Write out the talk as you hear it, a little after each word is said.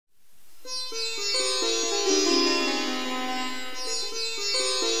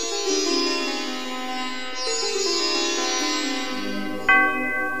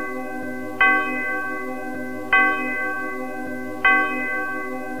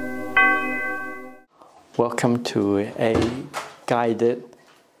Welcome to a guided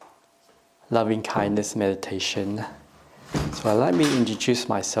loving kindness meditation. So let me introduce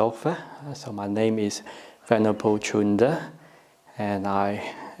myself. So my name is Venerable Cunda, and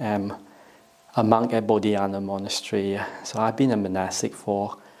I am a monk at Bodhinyana Monastery. So I've been a monastic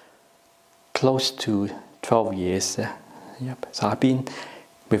for close to 12 years. Yep. So I've been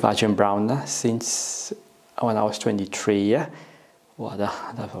with Ajahn Brahm since when I was 23. Well,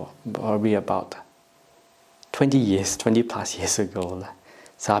 that was probably about 20 plus years ago.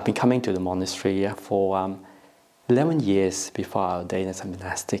 So I've been coming to the monastery for 11 years before I ordained as a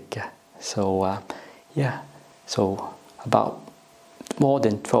monastic. So about more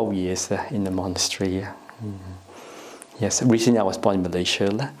than 12 years in the monastery. Yes, recently I was born in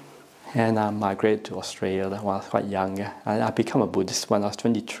Malaysia, and I migrated to Australia when I was quite young. And I became a Buddhist when I was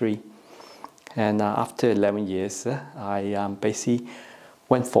 23. And after 11 years, I basically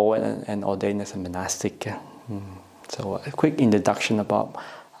went forward and ordained as a monastic. So a quick introduction about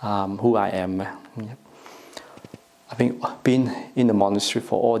who I am. I think being in the monastery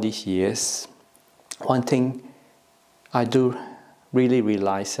for all these years, one thing I do really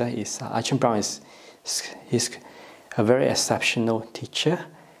realize is Ajahn Brahm is a very exceptional teacher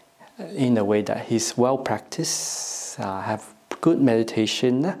in a way that he's well practiced, have good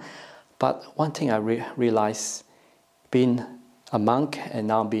meditation. But one thing I realized, being a monk and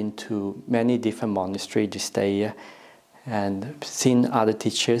now being to many different monasteries to stay and seeing other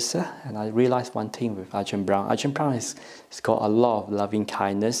teachers, and I realized one thing with Ajahn Brahm. Ajahn Brahm has got a lot of loving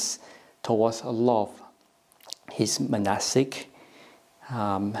kindness towards a lot of his monastic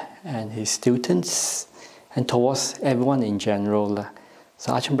and his students, and towards everyone in general.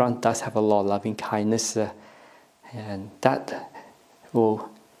 So Ajahn Brahm does have a lot of loving kindness, and that will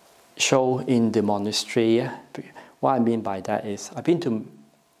show in the monastery. What I mean by that is, I've been to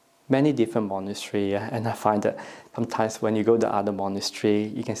many different monasteries, and I find that sometimes when you go to other monastery,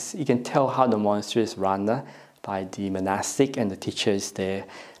 you can tell how the monastery is run by the monastic and the teacher is there.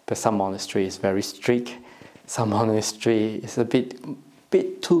 But some monastery is very strict, some monastery is a bit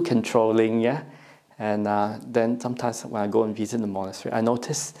too controlling, And then sometimes when I go and visit the monastery, I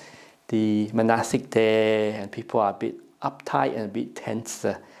notice the monastic there and people are a bit uptight and a bit tense,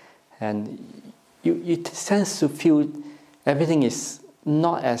 and you tend to feel everything is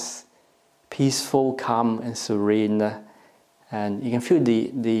not as peaceful, calm, and serene, and you can feel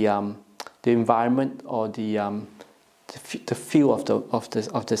the environment or the feel of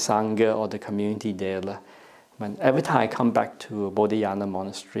the sangha or the community there. When every time I come back to Bodhinyana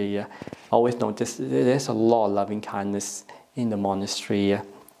Monastery, I always notice there's a lot of loving kindness in the monastery,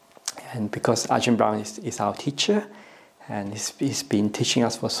 and because Ajahn Brahm is our teacher, and he's been teaching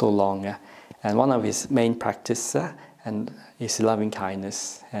us for so long. And one of his main practices and is loving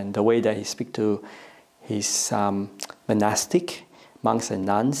kindness, and the way that he speaks to his monastic monks and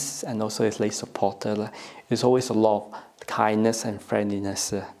nuns, and also his lay supporter, is always a lot of kindness and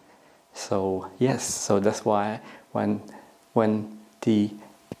friendliness. So yes, so that's why when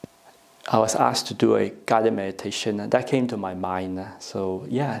I was asked to do a guided meditation, that came to my mind. So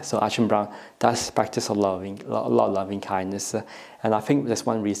Ajahn Brahm does practice a lot of loving kindness, and I think that's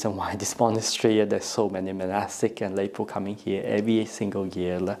one reason why this monastery, there's so many monastic and lay people coming here every single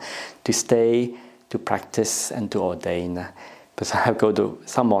year to stay, to practice, and to ordain. Because I go to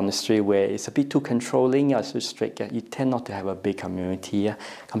some monastery where it's a bit too controlling or too strict, you tend not to have a big community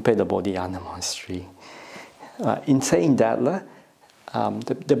compared to Bodhinyana Monastery. In saying that,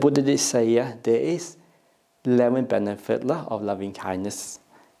 the Buddha did say there is 11 benefits of loving kindness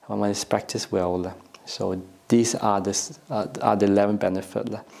when it's practiced well. So these are the 11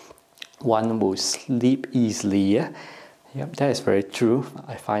 benefits. One will sleep easily. Yep, that is very true.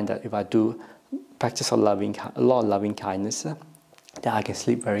 I find that if I do practice a lot of loving kindness, then I can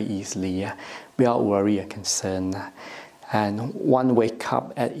sleep very easily without worry or concern. And one wake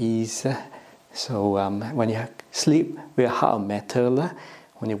up at ease. So when you sleep with a heart of metta,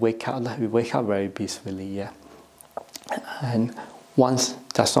 when you wake up, we wake up very peacefully. And one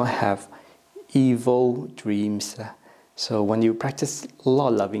does not have evil dreams. So when you practice a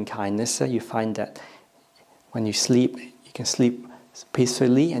lot of loving kindness, you find that when you sleep, you can sleep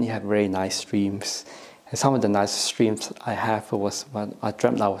peacefully and you have very nice dreams. And some of the nicest dreams I have was when I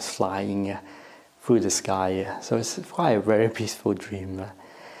dreamt I was flying through the sky. So it's quite a very peaceful dream.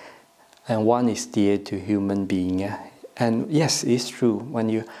 And one is dear to human being. And yes, it's true. When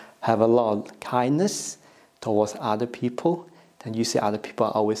you have a lot of kindness towards other people, then you see other people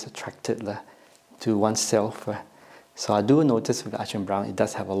are always attracted to oneself. So I do notice with Ajahn Brahm, it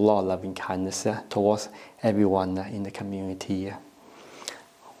does have a lot of loving kindness towards everyone in the community.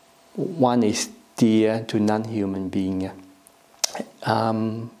 One is dear to non-human being.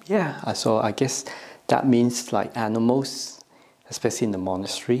 So I guess that means like animals, especially in the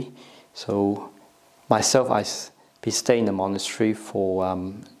monastery. So myself, I've been staying in the monastery for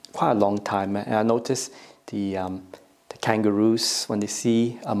quite a long time, and I noticed the kangaroos, when they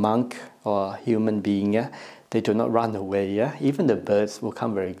see a monk or a human being, they do not run away. Even the birds will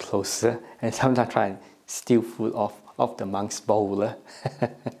come very close and sometimes try and steal food off the monk's bowl.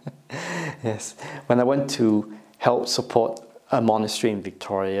 Yes, when I went to help support a monastery in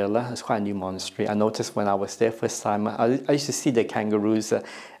Victoria, it's quite a new monastery. I noticed when I was there first time, I used to see the kangaroos.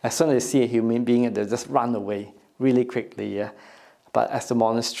 As soon as they see a human being, they just run away really quickly. But as the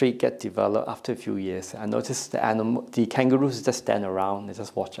monastery get developed after a few years, I noticed the kangaroos just stand around, they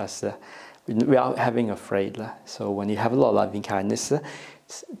just watch us without having afraid. So when you have a lot of loving kindness,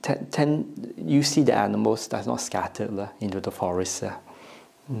 you see the animals that's not scattered into the forest.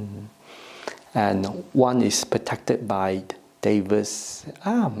 And one is protected by devas.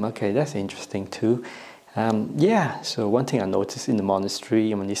 Okay, that's interesting too. So one thing I noticed in the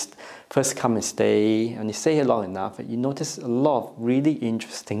monastery, when you first come and stay, and you stay here long enough, you notice a lot of really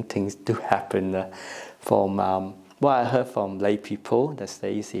interesting things do happen. From what I heard from lay people that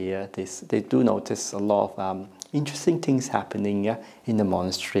stays here, they do notice a lot of interesting things happening in the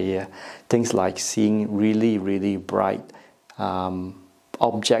monastery. Things like seeing really, really bright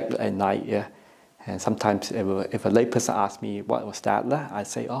object at night. And sometimes if a lay person asks me, what was that? I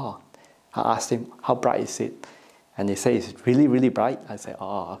say, I ask them, how bright is it? And they say, it's really, really bright. I say,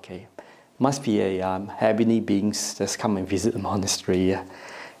 okay. Must be a heavenly beings that's come and visit the monastery.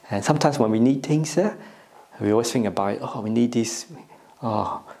 And sometimes when we need things, we always think about, we need this.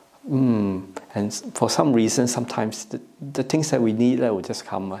 And for some reason, sometimes the things that we need will just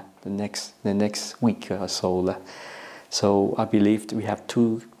come the next week or so. So I believe we have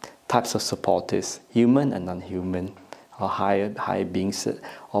two types of supporters, human and non-human, or higher beings,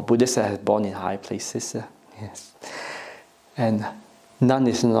 or Buddhists that have born in high places. Yes. And none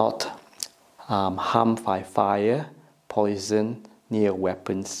is not harmed by fire, poison, near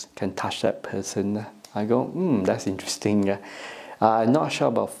weapons can touch that person. I go, that's interesting. I'm not sure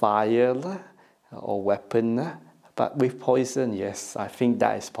about fire or weapon, but with poison, yes, I think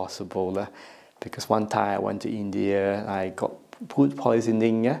that is possible. Because one time I went to India, I got food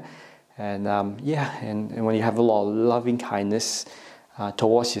poisoning, and when you have a lot of loving kindness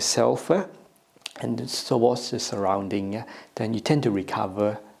towards yourself and towards the surrounding, then you tend to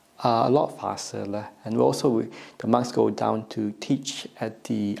recover a lot faster. And also, the monks go down to teach at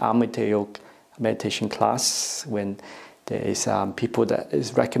the Armadale meditation class when there is people that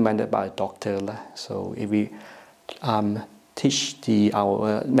is recommended by a doctor. So if we teach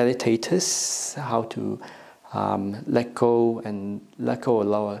our meditators how to let go a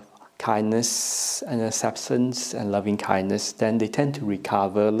lot of kindness and acceptance and loving kindness, then they tend to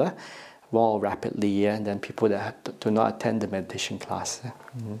recover more rapidly than people that do not attend the meditation class.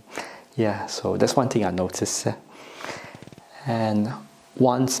 So that's one thing I noticed. And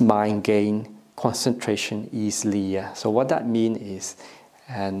one's mind gain concentration easily. So what that means is,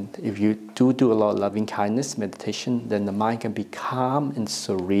 and if you do a lot of loving kindness meditation, then the mind can be calm and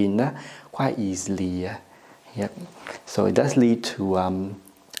serene quite easily. So it does lead to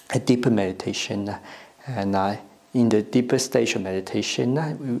a deeper meditation, and in the deeper stage of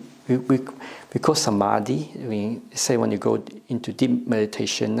meditation, we call samadhi. We say when you go into deep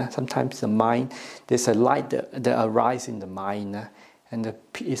meditation, sometimes the mind, there's a light that arises in the mind, and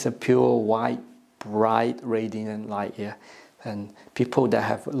it's a pure white, bright, radiant light here. And people that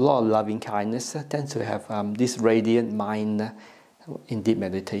have a lot of loving kindness tend to have this radiant mind in deep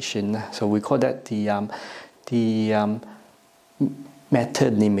meditation. So we call that the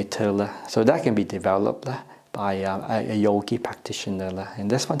metta nimitta. So that can be developed by a yogi practitioner. And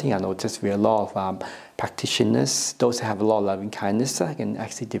that's one thing I noticed with a lot of practitioners, those that have a lot of loving kindness can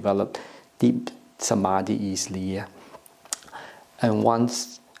actually develop deep samadhi easily. And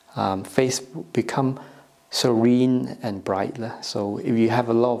once face become serene and bright. So if you have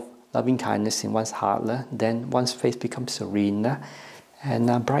a lot of loving kindness in one's heart, then one's face becomes serene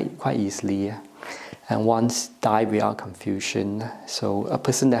and bright quite easily. And one's die without confusion. So a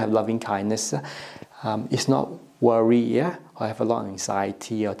person that have loving kindness is not worried or have a lot of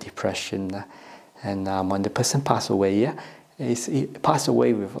anxiety or depression. And when the person passes away, he passed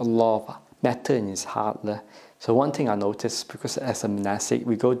away with a lot of metta in his heart. So one thing I noticed, because as a monastic,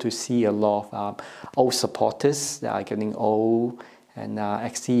 we go to see a lot of old supporters that are getting old, and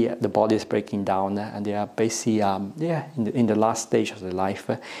actually the body is breaking down, and they are basically, in the last stage of their life.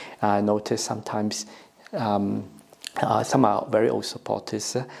 I notice sometimes some are very old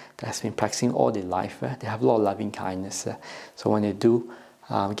supporters that has been practicing all their life. They have a lot of loving kindness. So when they do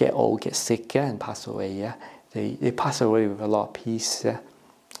get old, get sick, and pass away, they pass away with a lot of peace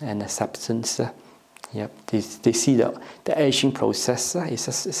and acceptance. Yep. They see the aging process. It's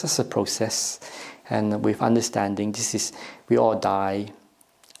just a process, and with understanding, we all die,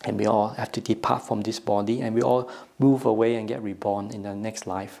 and we all have to depart from this body, and we all move away and get reborn in the next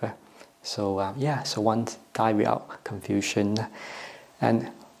life. So one die without confusion,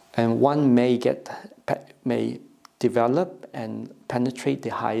 and one may develop and penetrate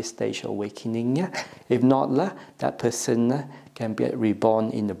the highest stage of awakening. If not, that person can be reborn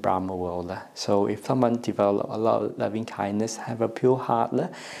in the Brahma world. So if someone develops a lot of loving kindness, have a pure heart,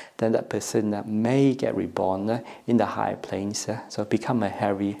 then that person may get reborn in the higher planes. So become a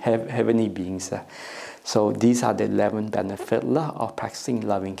heavenly beings. So these are the 11 benefits of practicing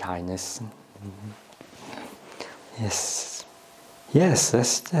loving kindness. Yes,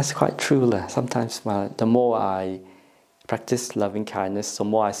 that's quite true. Sometimes the more I practice loving kindness, the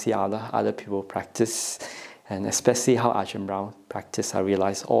more I see other people practice, and especially how Ajahn Brahm practice, I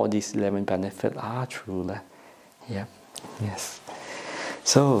realize all these 11 benefits are true. Yes.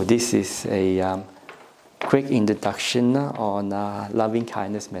 So this is a quick introduction on loving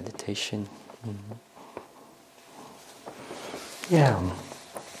kindness meditation.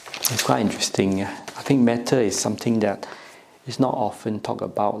 It's quite interesting. I think metta is something that is not often talked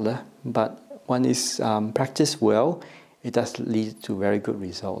about, but when it's practiced well, it does lead to very good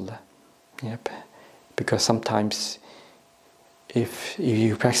result. Because sometimes if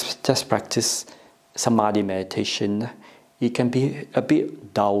you just practice samadhi meditation, it can be a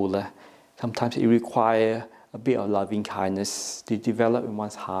bit dull. Sometimes it requires a bit of loving kindness to develop in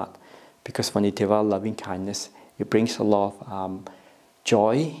one's heart, because when you develop loving kindness, it brings a lot of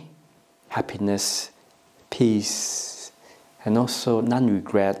joy, happiness, peace, and also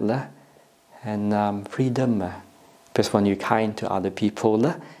non-regret and freedom. Because when you're kind to other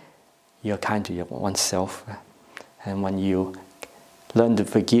people, you're kind to oneself. And when you learn to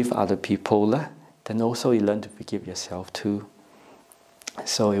forgive other people, then also you learn to forgive yourself too.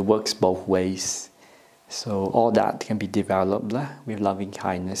 So it works both ways. So all that can be developed with loving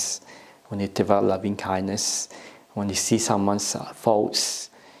kindness. When you develop loving kindness, when you see someone's faults,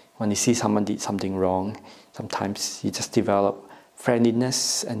 when you see someone did something wrong, sometimes you just develop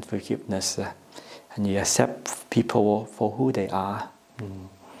friendliness and forgiveness, and you accept people for who they are.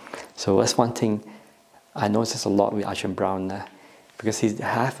 So that's one thing I notice a lot with Ajahn Brahm, because he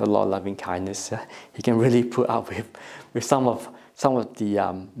has a lot of loving kindness. He can really put up with some of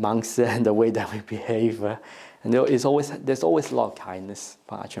the monks and the way that we behave. And there's always a lot of kindness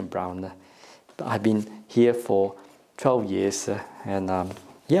for Ajahn Brahm. I've been here for 12 years, and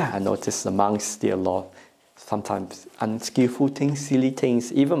I noticed the monks did a lot, sometimes unskillful things, silly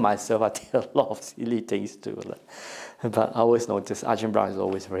things. Even myself, I did a lot of silly things too. But I always notice Ajahn Brahm is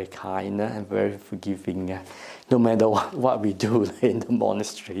always very kind and very forgiving, no matter what we do in the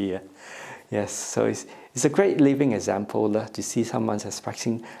monastery. Yes, so it's a great living example to see someone that's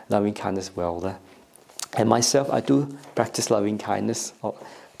practicing loving kindness well. And myself, I do practice loving kindness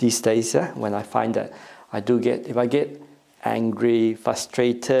these days. When I find that if I get angry,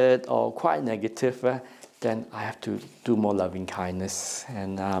 frustrated, or quite negative, then I have to do more loving kindness.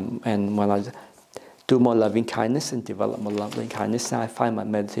 And when I do more loving kindness and develop more loving kindness, I find my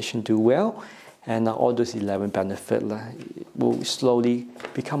meditation do well, and all those 11 benefits will slowly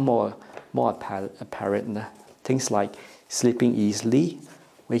become more apparent. Things like sleeping easily,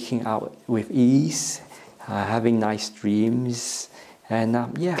 waking up with ease, having nice dreams, and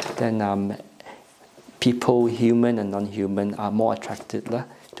then people, human and non-human, are more attracted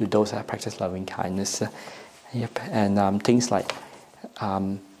to those that practice loving kindness. And things like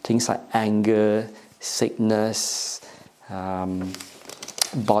anger, sickness,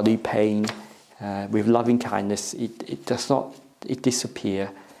 body pain, with loving kindness, it disappears.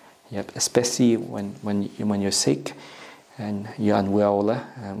 Especially when you're sick and you're unwell,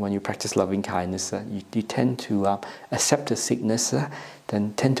 and when you practice loving kindness, you tend to accept the sickness,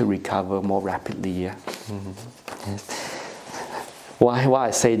 then tend to recover more rapidly. Yes. Why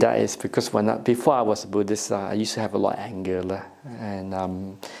I say that is because before I was a Buddhist, I used to have a lot of anger, and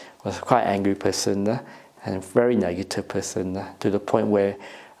was quite an angry person, and a very negative person, to the point where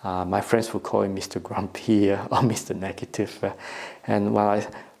my friends would call me Mr. Grumpy or Mr. Negative. And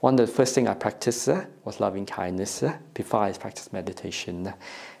one of the first things I practiced was loving kindness before I practiced meditation.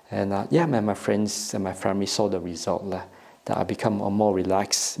 And my friends and my family saw the result, that I become a more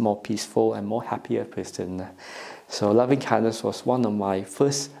relaxed, more peaceful, and more happier person. So loving kindness was one of my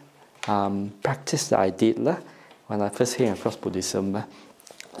first practice that I did when I first came across Buddhism, it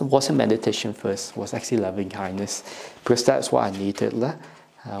wasn't meditation first, it was actually loving kindness, because that's what I needed when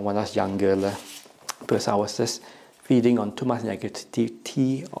I was younger, because I was just feeding on too much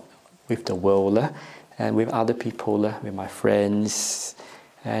negativity with the world and with other people, with my friends,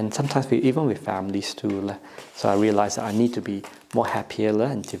 and sometimes even with families too. So I realized that I need to be more happier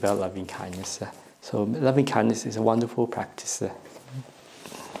and develop loving kindness. So loving kindness is a wonderful practice.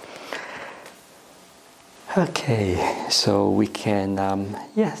 Okay, so we can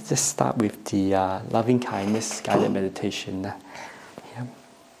just start with the loving kindness guided meditation. Yeah.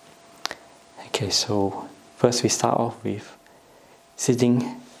 Okay, so first we start off with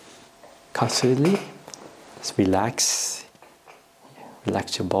sitting comfortably. Just relax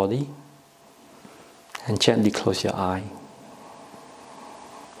your body, and gently close your eye.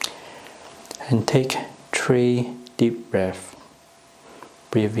 And take 3 deep breaths.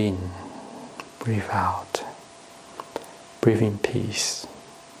 Breathe in, breathe out. Breathe in peace.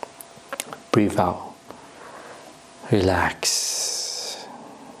 Breathe out. Relax.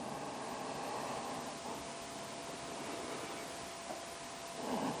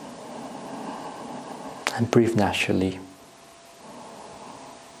 And breathe naturally.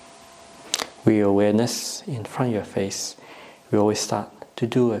 With your awareness in front of your face, we always start to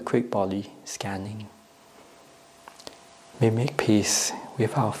do a quick body scanning. We make peace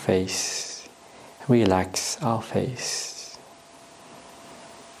with our face. Relax our face.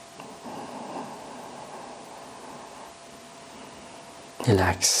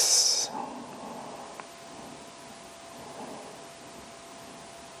 Relax.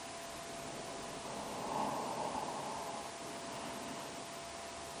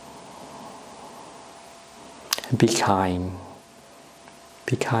 Be kind.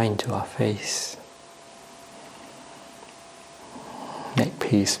 Be kind to our face. Make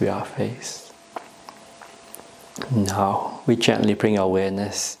peace with our face. Now we gently bring our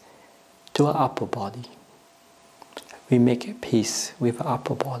awareness to our upper body. We make peace with our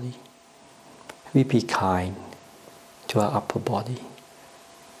upper body. We be kind to our upper body.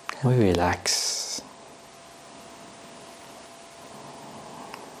 And we relax.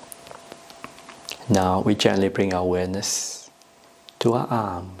 Now we gently bring our awareness to our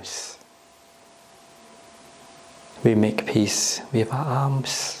arms. We make peace with our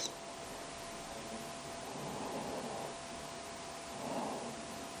arms.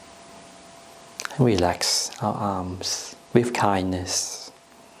 And relax our arms with kindness.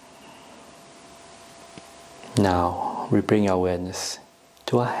 Now we bring our awareness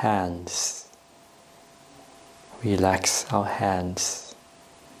to our hands. Relax our hands.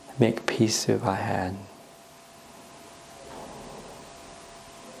 Make peace with our hand.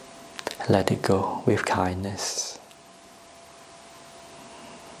 Let it go with kindness.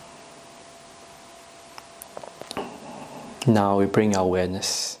 Now we bring our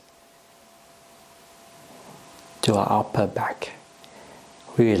awareness to our upper back.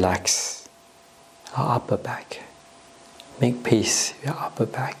 We relax our upper back. Make peace with our upper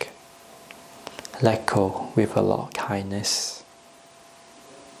back. Let go with a lot of kindness.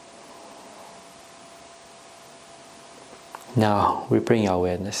 Now we bring our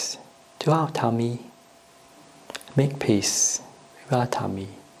awareness to our tummy. Make peace with our tummy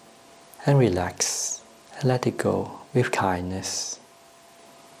and relax and let it go with kindness.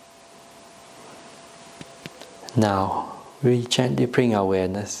 Now we gently bring our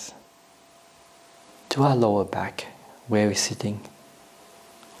awareness to our lower back, where we're sitting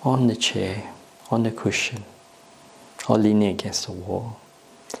on the chair, on the cushion, or leaning against the wall.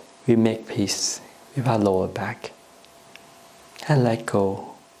 We make peace with our lower back and let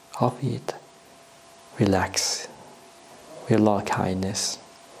go of it. Relax with a lot of kindness.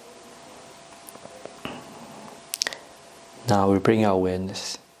 Now we bring our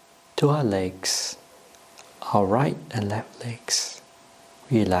awareness to our legs, our right and left legs.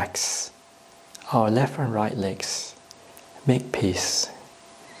 Relax our left and right legs. Make peace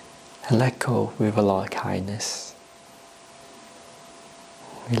and let go with a lot of kindness.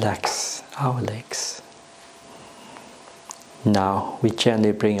 Relax our legs. Now we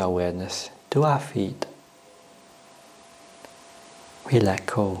gently bring our awareness to our feet. We let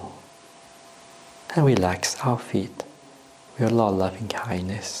go and relax our feet with a lot of loving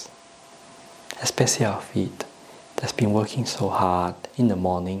kindness, especially our feet that's been working so hard in the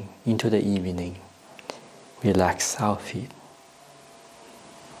morning into the evening. Relax our feet.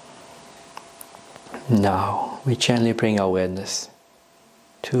 Now we gently bring our awareness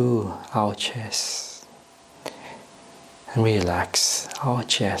to our chest and relax our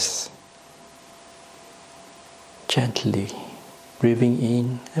chest. Gently breathing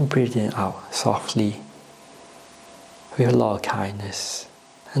in and breathing out softly with a lot of kindness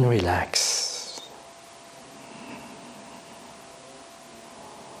and relax.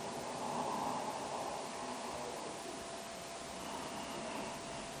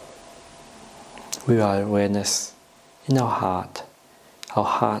 With our awareness in our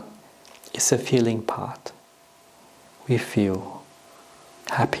heart is a feeling part. We feel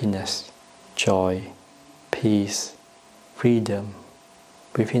happiness, joy, peace, freedom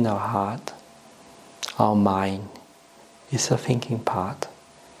within our heart. Our mind is a thinking part.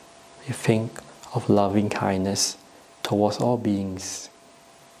 We think of loving kindness towards all beings,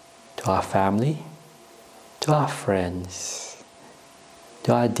 to our family, to our friends,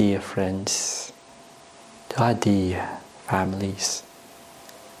 to our dear friends, to our dear families,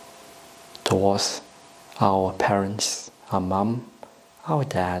 towards our parents, our mom, our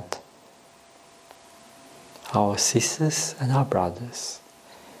dad, our sisters and our brothers,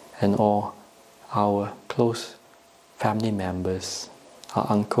 and all our close family members, our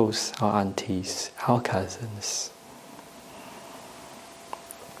uncles, our aunties, our cousins,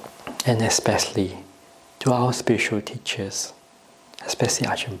 and especially to our spiritual teachers, especially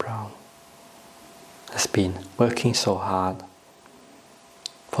Ajahn Brahm, has been working so hard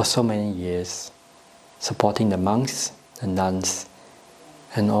for so many years, supporting the monks, the nuns,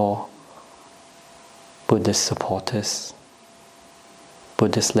 and all Buddhist supporters,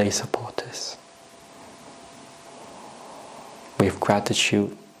 Buddhist lay supporters, with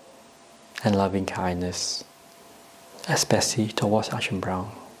gratitude and loving kindness, especially towards Ajahn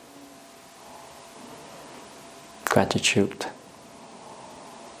Brahm. Gratitude,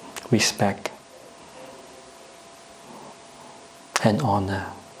 respect, and honor.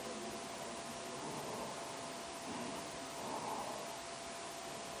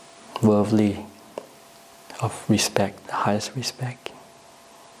 Worthy of respect, the highest respect,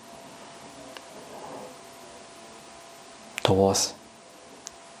 towards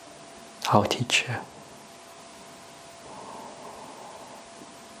our teacher.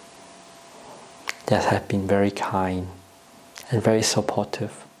 That have been very kind and very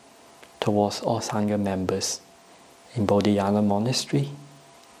supportive towards all Sangha members in Bodhinyana Monastery,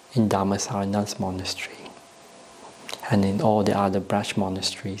 in Dhamma Monastery, and in all the other branch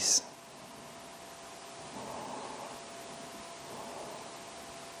monasteries.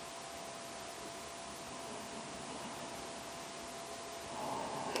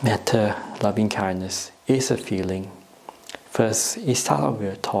 Metta, loving kindness, is a feeling. First, it starts off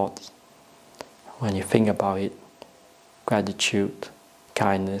with a thought. When you think about it, gratitude,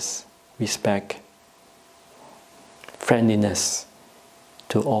 kindness, respect, friendliness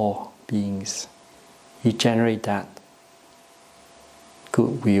to all beings, you generate that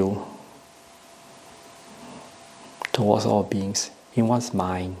goodwill towards all beings in one's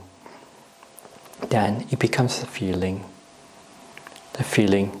mind. Then it becomes a feeling. The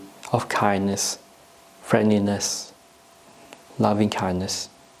feeling of kindness, friendliness, loving kindness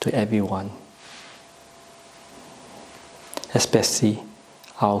to everyone, especially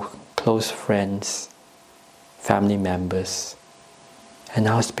our close friends, family members, and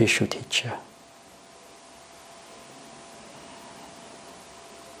our spiritual teacher.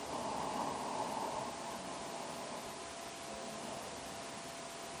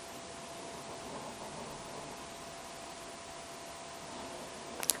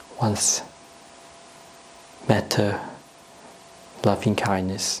 Once metta, loving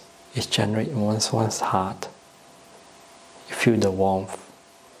kindness, is generated in one's heart, you feel the warmth,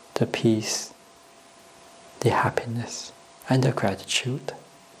 the peace, the happiness, and the gratitude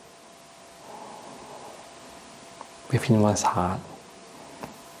within one's heart.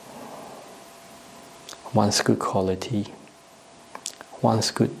 One's good quality, one's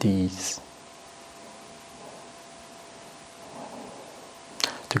good deeds,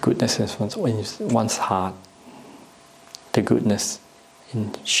 the goodness in one's heart, the goodness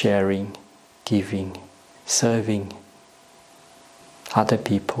in sharing, giving, serving other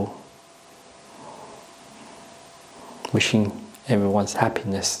people, wishing everyone's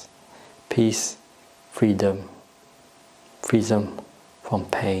happiness, peace, freedom, freedom from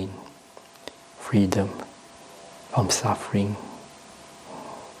pain, freedom from suffering,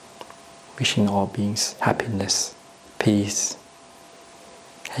 wishing all beings happiness, peace,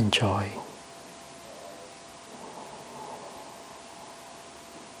 and joy.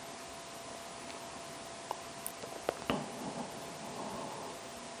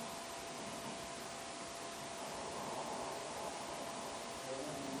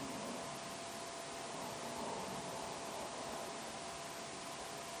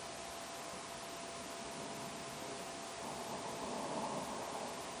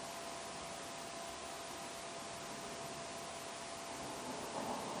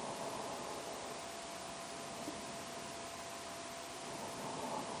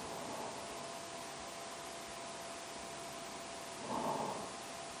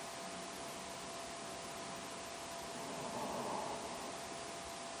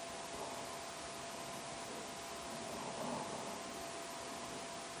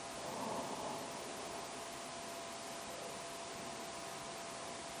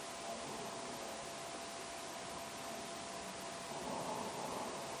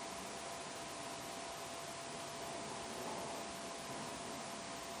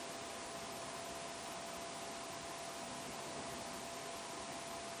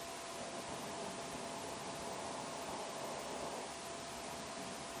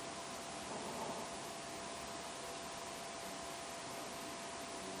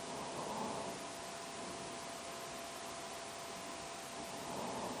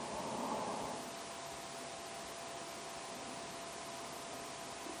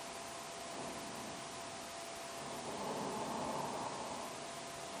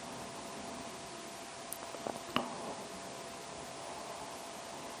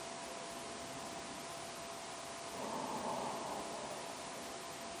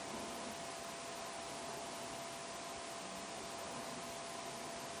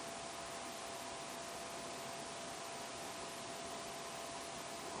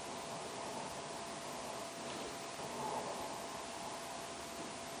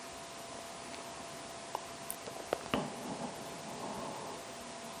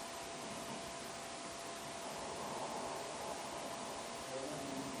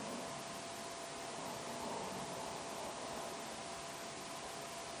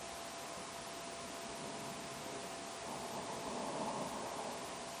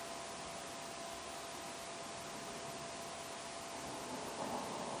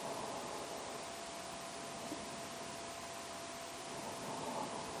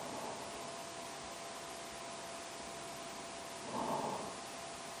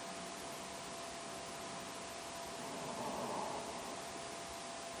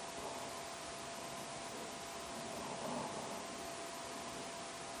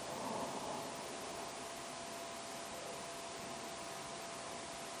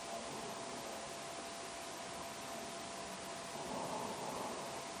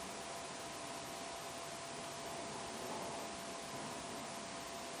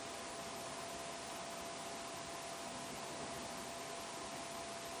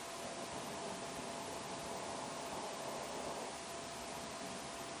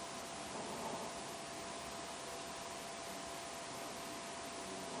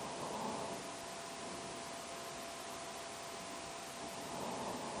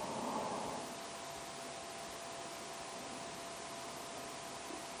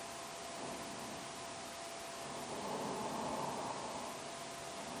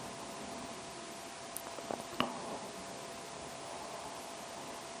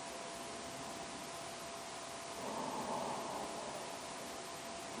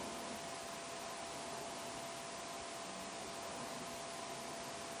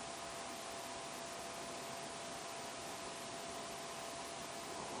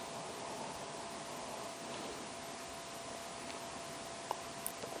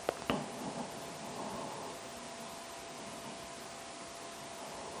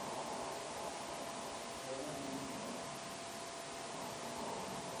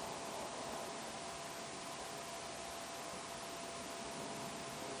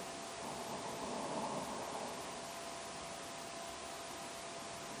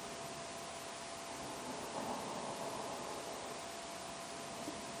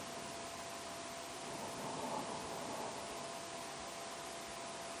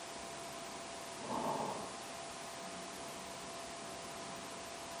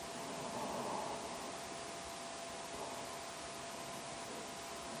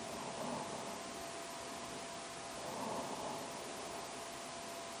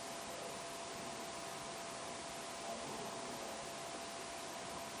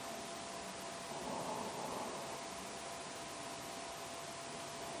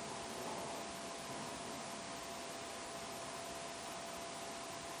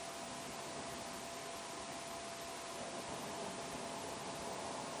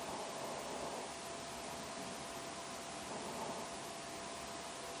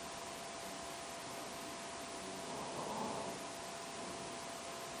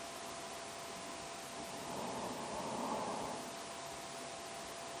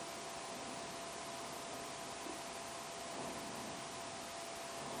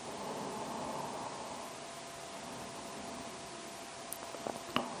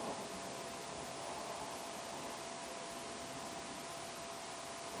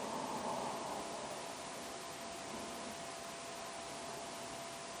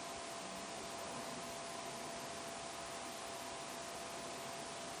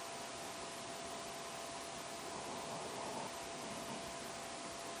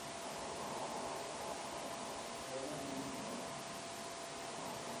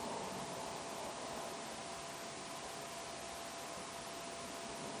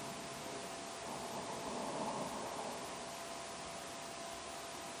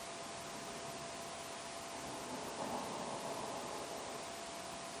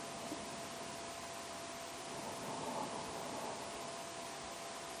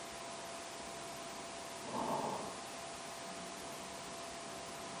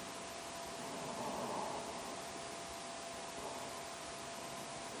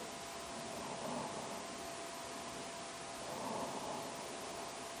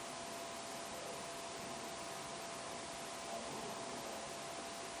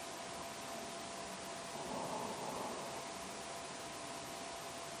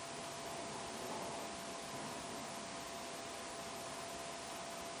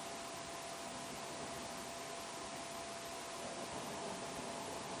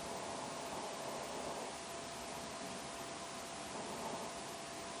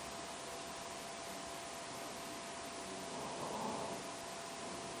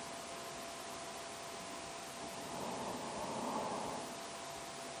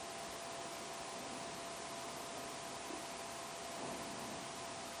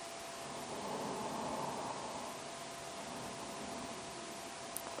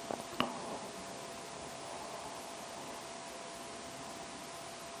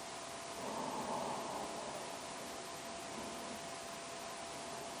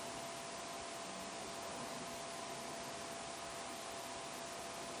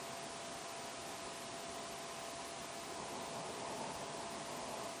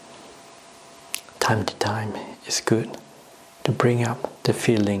 time to time, it's good to bring up the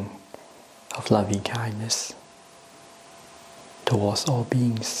feeling of loving kindness towards all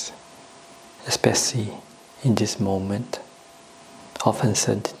beings, especially in this moment of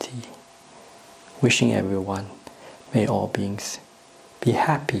uncertainty, wishing everyone, may all beings be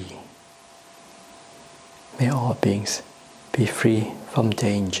happy, may all beings be free from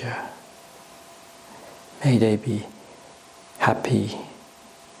danger, may they be happy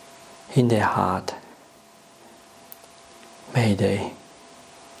in their heart, may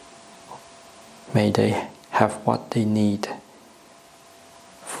they have what they need: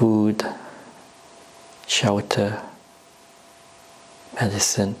 food, shelter,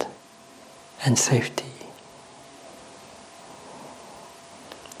 medicine, and safety.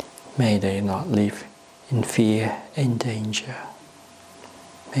 May they not live in fear and danger.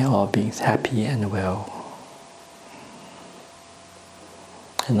 May all beings happy and well.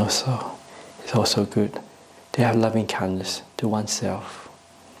 And also, it's also good to have loving kindness to oneself.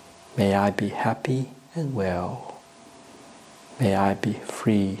 May I be happy and well. May I be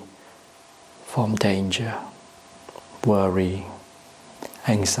free from danger, worry,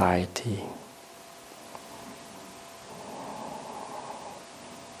 anxiety.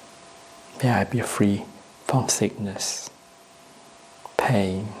 May I be free from sickness,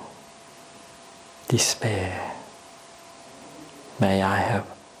 pain, despair. May I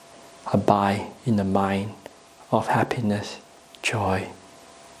abide in the mind of happiness, joy,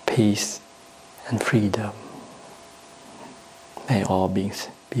 peace, and freedom. May all beings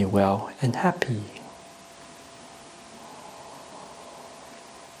be well and happy.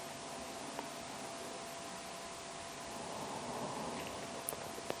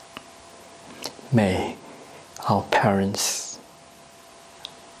 May our parents,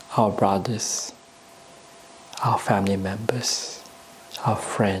 our brothers, our family members, our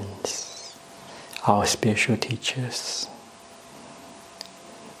friends, our spiritual teachers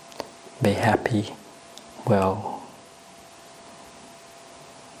be happy, well.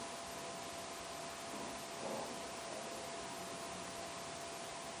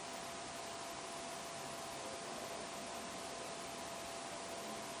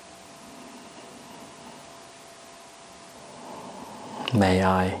 May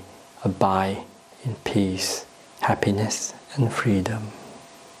I abide in peace, happiness, and freedom.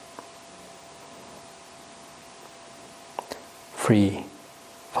 Free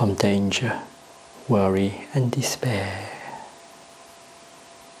from danger, worry, and despair.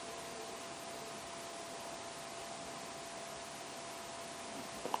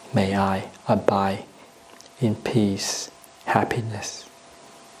 May I abide in peace, happiness,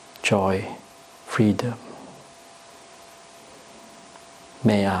 joy, freedom.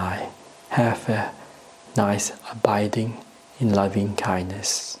 May I have a nice abiding in loving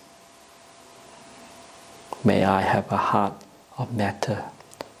kindness. May I have a heart of metta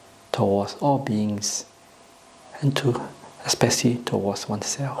towards all beings and especially towards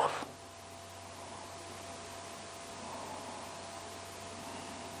oneself.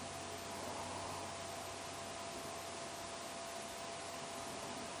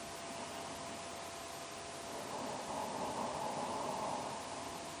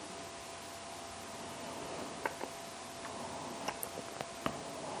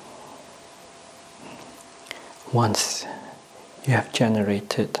 Once you have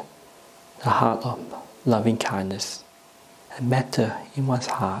generated the heart of loving kindness and metta in one's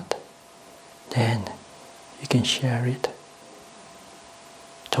heart, then you can share it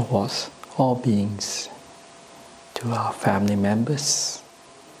towards all beings, to our family members,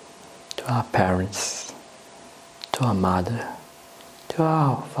 to our parents, to our mother, to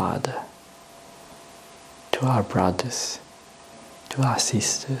our father, to our brothers, to our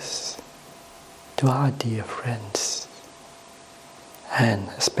sisters, to our dear friends, and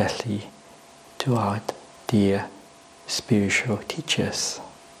especially to our dear spiritual teachers,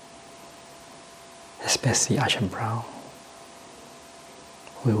 especially Ajahn Brahm.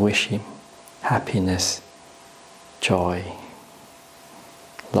 We wish him happiness, joy,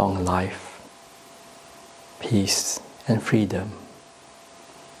 long life, peace, and freedom.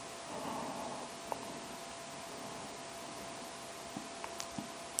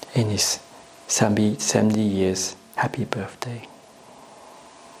 In his 70 years, happy birthday.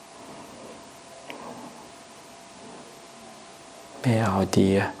 May our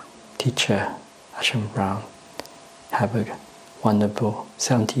dear teacher, Ajahn Brahm, have a wonderful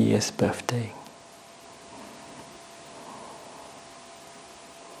 70 years birthday.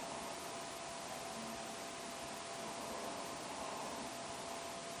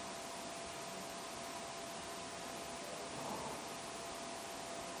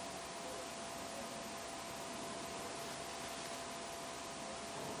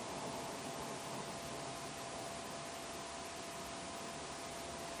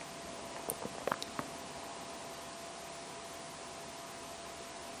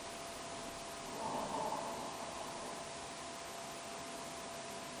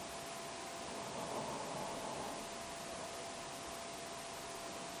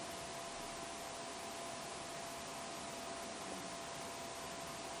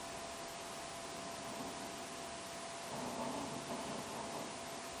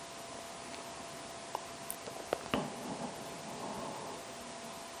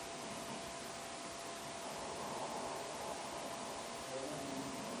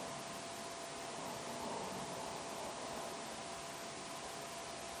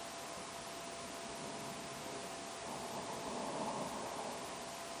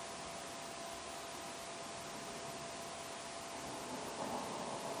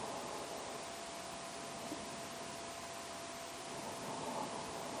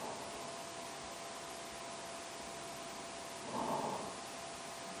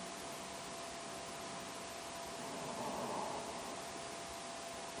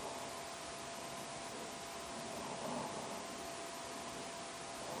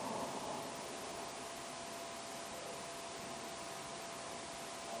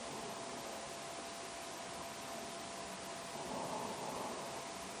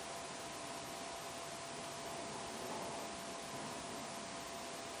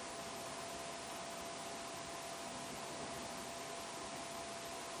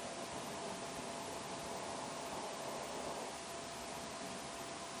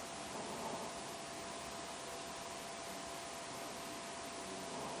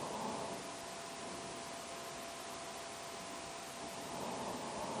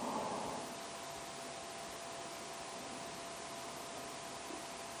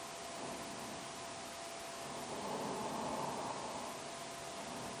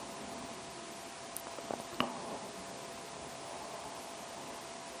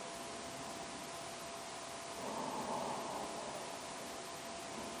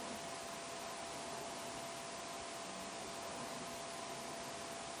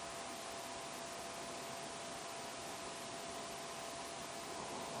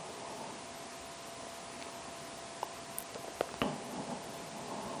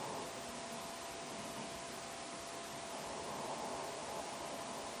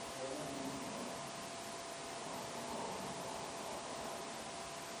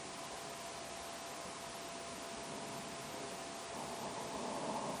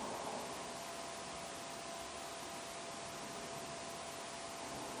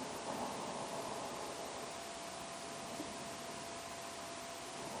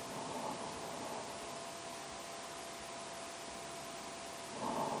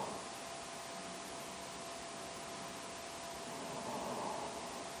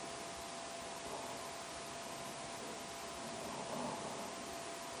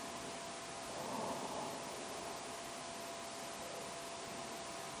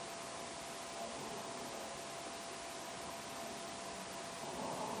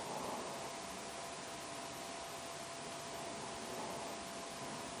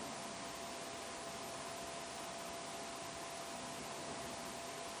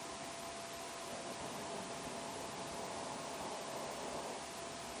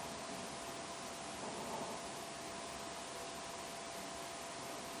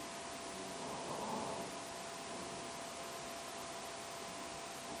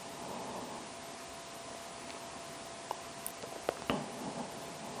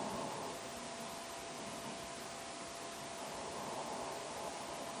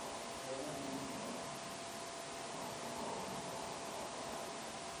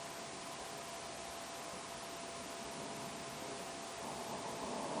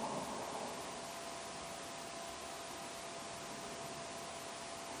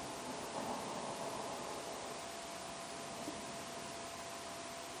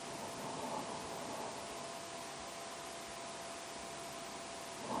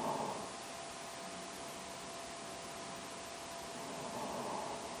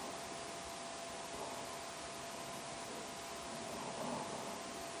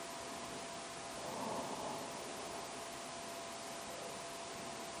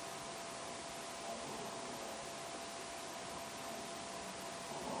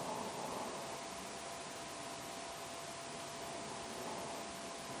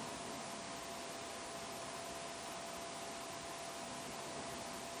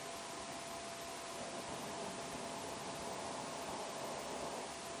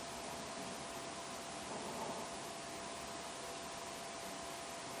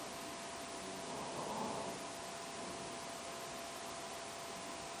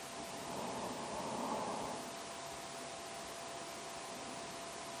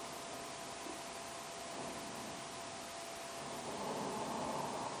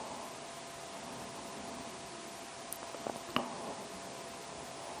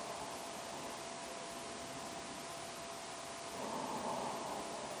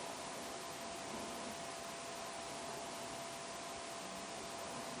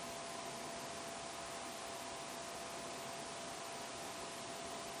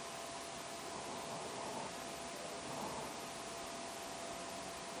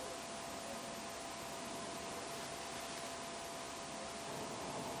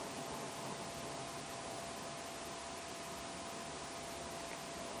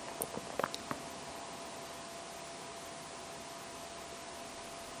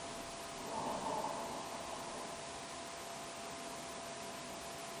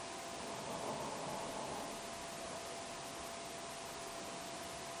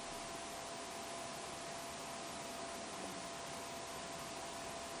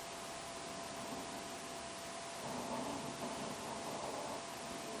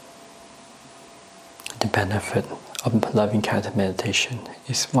 The benefit of loving kindness meditation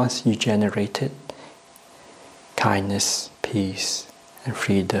is once you generate it, kindness, peace, and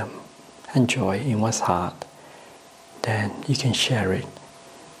freedom and joy in one's heart, then you can share it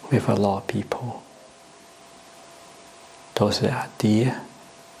with a lot of people. Those that are dear,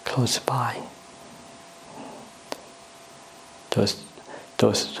 close by.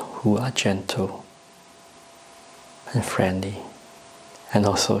 Those who are gentle and friendly, and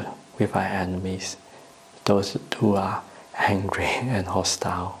also with our enemies, those who are angry and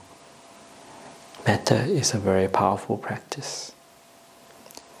hostile. Metta is a very powerful practice.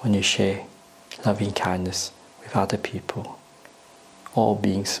 When you share loving kindness with other people, all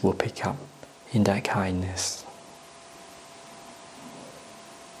beings will pick up in that kindness.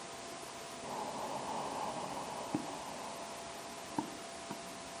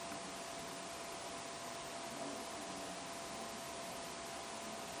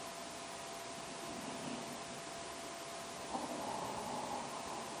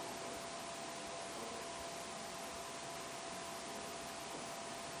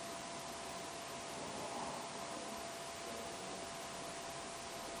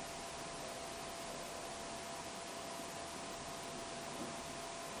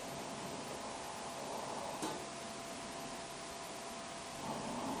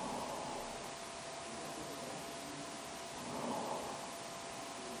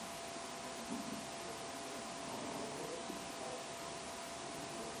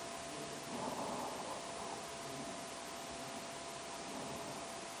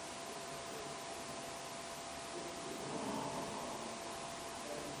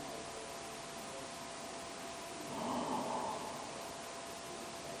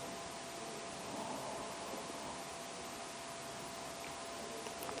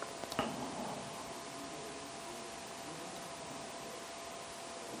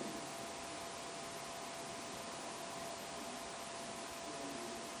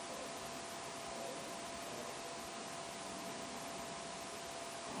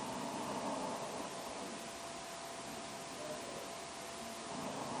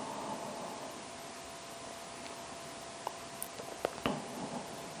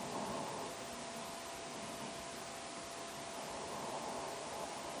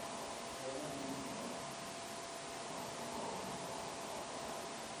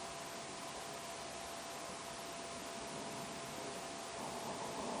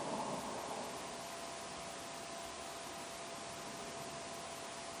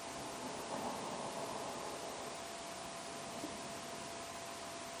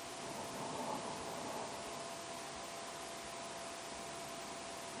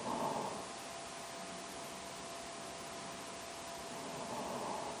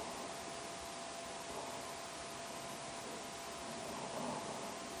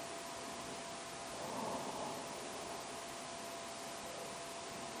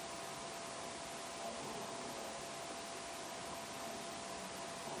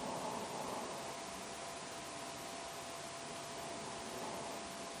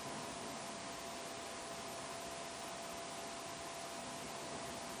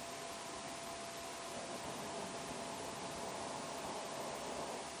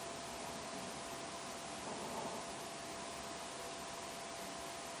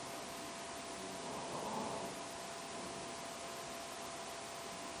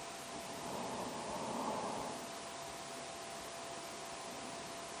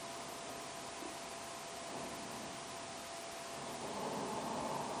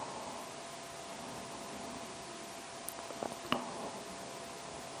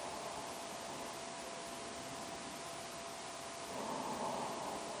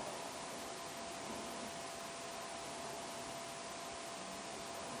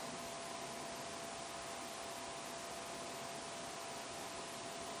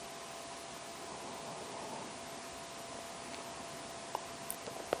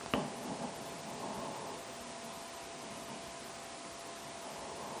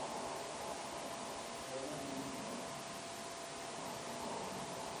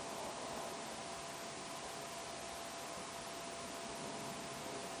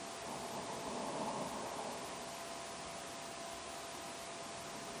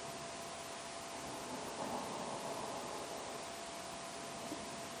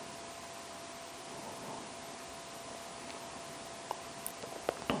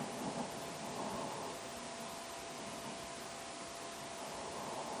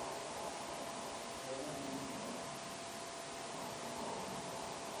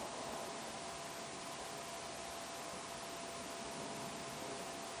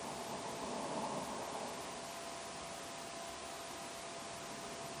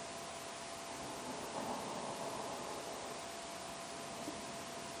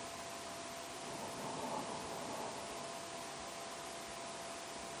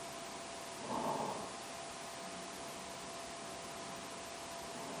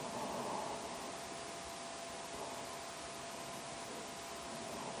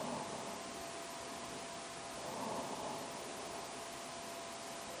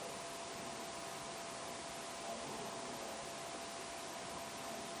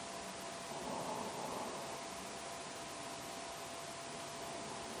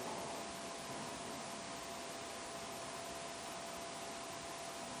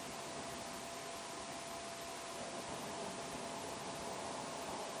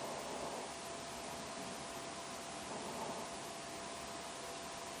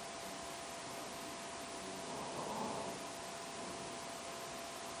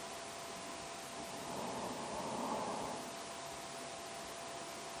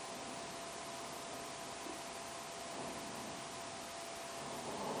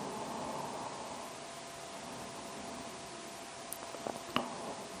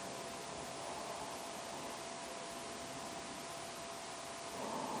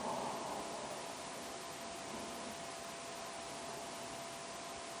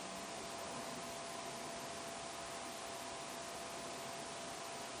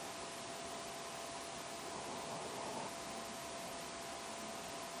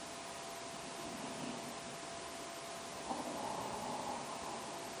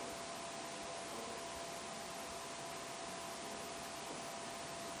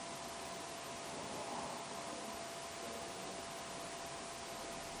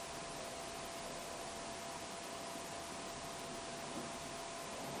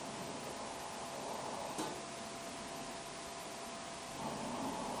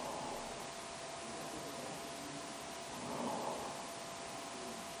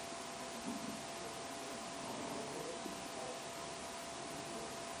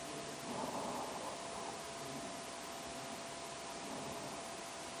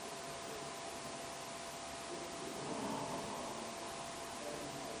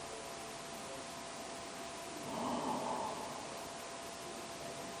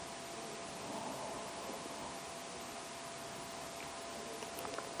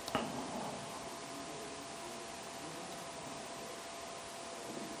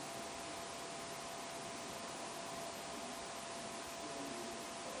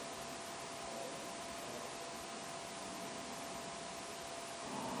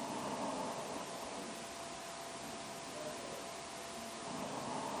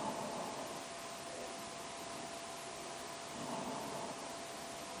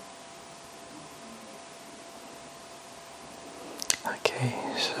 Okay,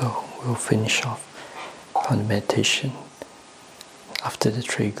 so we'll finish off on the meditation after the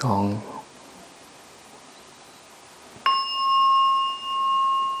three gong.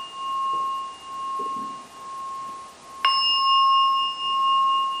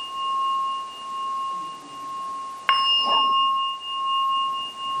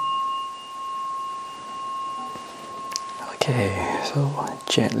 Okay, so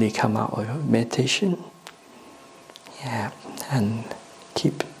gently come out of your meditation. Yeah, and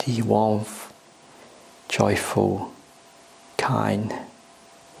keep the warmth, joyful, kind,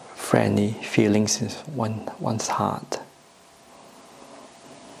 friendly feelings in one's heart.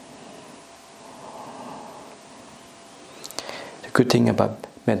 The good thing about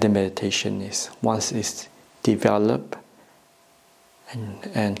meditation is once it's developed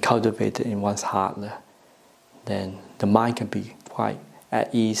and cultivated in one's heart, then the mind can be quite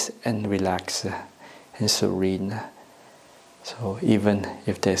at ease and relaxed and serene. So even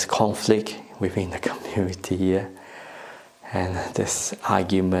if there's conflict within the community and there's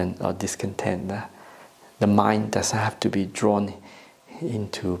argument or discontent, the mind doesn't have to be drawn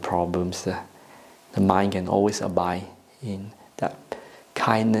into problems. The mind can always abide in that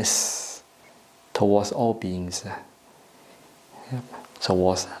kindness towards all beings.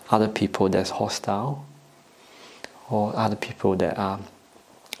 Towards other people that's hostile, or other people that are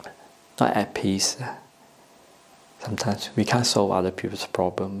not at peace. Sometimes we can't solve other people's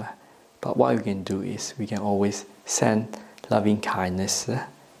problem, but what we can do is we can always send loving kindness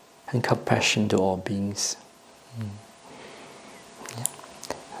and compassion to all beings. Yeah.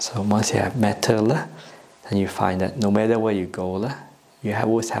 So once you have metta, then you find that no matter where you go, you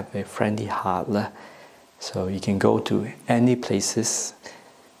always have a friendly heart. So you can go to any places,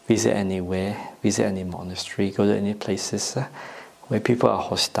 visit anywhere, visit any monastery, go to any places where people are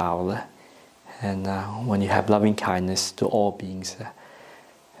hostile. And when you have loving kindness to all beings,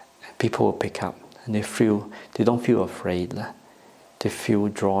 people will pick up, and they don't feel afraid. They feel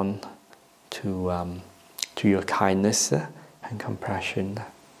drawn to your kindness and compassion.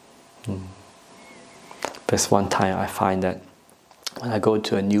 There's one time I find that when I go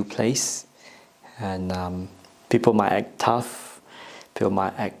to a new place, and people might act tough, people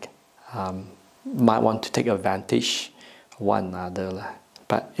might want to take advantage of one another.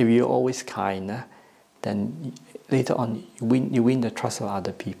 But if you're always kind, then later on you win the trust of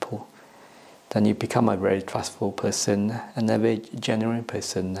other people. Then you become a very trustful person and a very genuine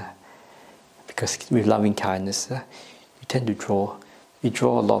person. Because with loving kindness, you tend to draw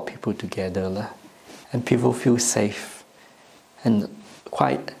a lot of people together, and people feel safe and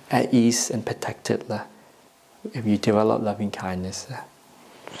quite at ease and protected if you develop loving kindness.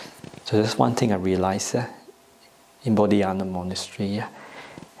 So that's one thing I realized in Bodhinyana Monastery.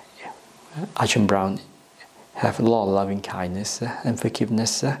 Ajahn Brahm have a lot of loving kindness and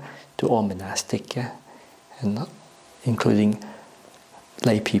forgiveness to all monastic, and including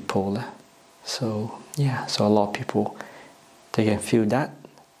lay people. So a lot of people, they can feel that,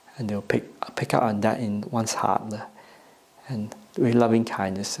 and they'll pick up on that in one's heart. And with loving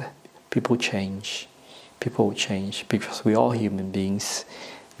kindness, people change. People will change because we're all human beings.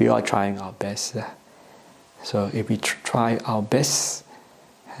 We are trying our best. So if we try our best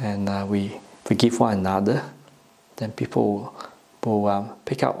and we forgive one another, then people will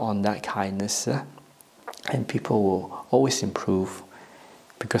pick up on that kindness, and people will always improve.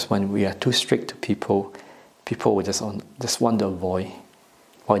 Because when we are too strict to people will just want to avoid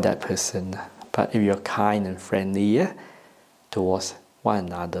that person. But if you're kind and friendly towards one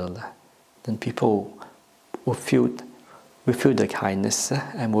another, then people will feel the kindness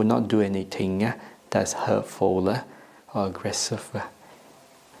and will not do anything that's hurtful or aggressive.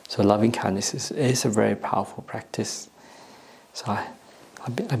 So loving kindness is a very powerful practice. So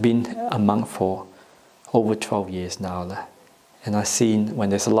I've been a monk for over 12 years now, and I've seen when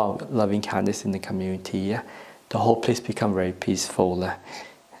there's a lot of loving kindness in the community, the whole place becomes very peaceful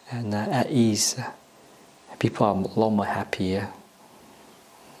and at ease. People are a lot more happier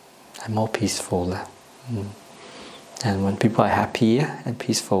and more peaceful. And when people are happier and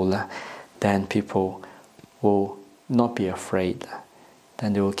peaceful, then people will not be afraid.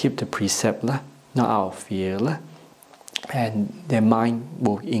 Then they will keep the precept, not out of fear, and their mind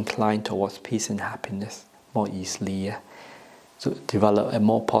will incline towards peace and happiness more easily. To develop a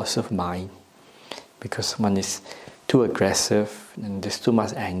more positive mind. Because when it's too aggressive and there's too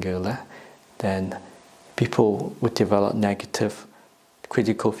much anger, then people would develop negative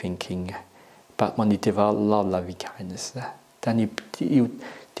critical thinking. But when you develop a lot of loving kindness, then you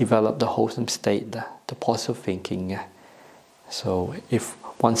develop the wholesome state, the positive thinking. So if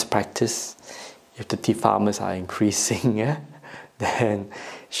one's practice, if the defilements are increasing, then you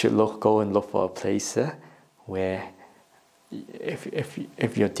should go and look for a place where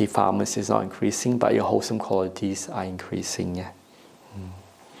if your defilements is not increasing, but your wholesome qualities are increasing.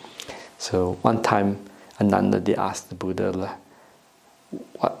 So one time, Ananda, they asked the Buddha,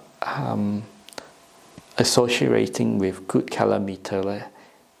 what associating with good kilometer,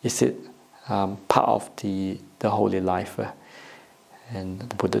 is it part of the holy life? And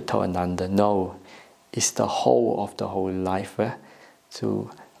the Buddha told Ananda, no, it's the whole of the holy life to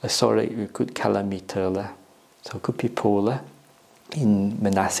associate with good kilometer. So good people in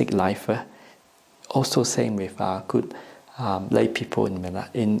monastic life, also same with good lay people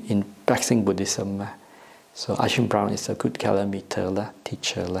in practicing Buddhism. So Ajahn Brahm is a good kilometer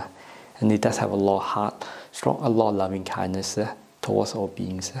teacher, and he does have a lot of heart, a lot of loving kindness towards all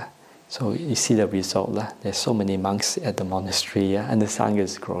beings. So you see the result. There's so many monks at the monastery, and the Sangha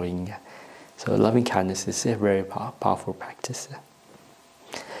is growing. So loving kindness is a very powerful practice.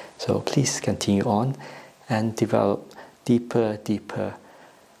 So please continue on and develop deeper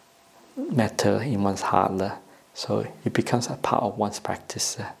metta in one's heart. So it becomes a part of one's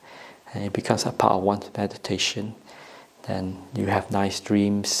practice, and it becomes a part of one's meditation. Then you have nice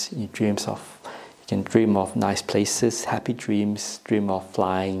dreams. You can dream of nice places, happy dreams, dream of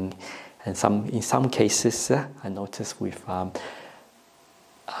flying, and in some cases, I notice with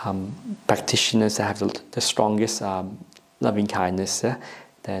practitioners that have the strongest loving kindness,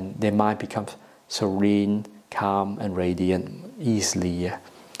 then their mind becomes serene, calm, and radiant easily.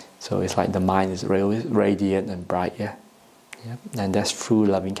 So it's like the mind is radiant and bright. And that's through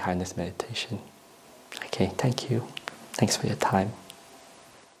loving kindness meditation. Okay, thank you. Thanks for your time.